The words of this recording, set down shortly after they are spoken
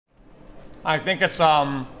I think it's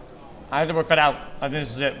I think we're cut out. I think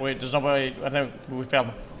this is it. Wait, there's nobody. I think we failed.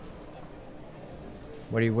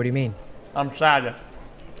 What do you mean? I'm sad.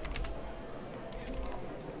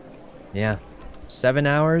 Yeah. 7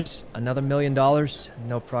 hours, another $1 million,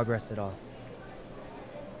 no progress at all.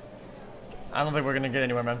 I don't think we're gonna get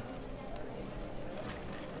anywhere, man.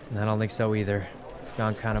 I don't think so either. It's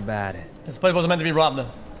gone kind of bad. This place wasn't meant to be robbed.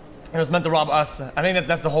 It was meant to rob us. I think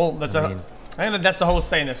that's the whole. I think that's the whole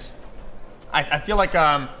saying this. I feel like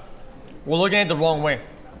we're looking at it the wrong way.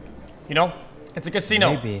 You know, it's a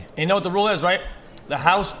casino. Maybe. You know what the rule is, right? The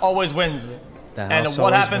house always wins. And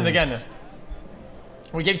what happened again?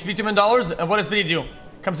 We gave Speedy $2 million, and what does Speedy do?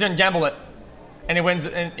 Comes here and gamble it, and he wins,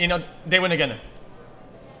 and you know they win again.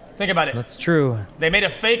 Think about it. That's true. They made a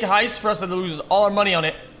fake heist for us to lose all our money on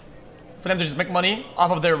it, for them to just make money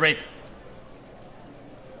off of their rape.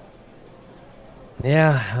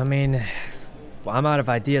 Yeah, I mean, well, I'm out of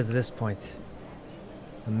ideas at this point.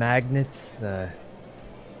 The magnets, the...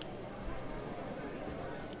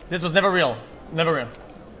 This was never real. Never real.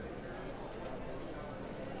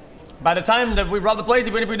 By the time that we robbed the place,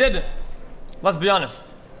 even if we did, let's be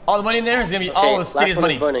honest, all the money in there is gonna be all the Speedy's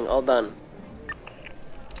money. Burning, all done.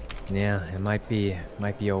 Yeah, it might be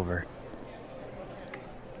over.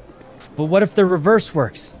 But what if the reverse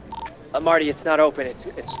works? Marty, it's not open.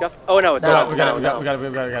 It's scuffed. Oh no, it's open. We got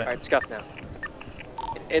it. All right, scuffed now.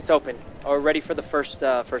 It's open. We're ready for the first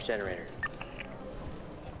generator.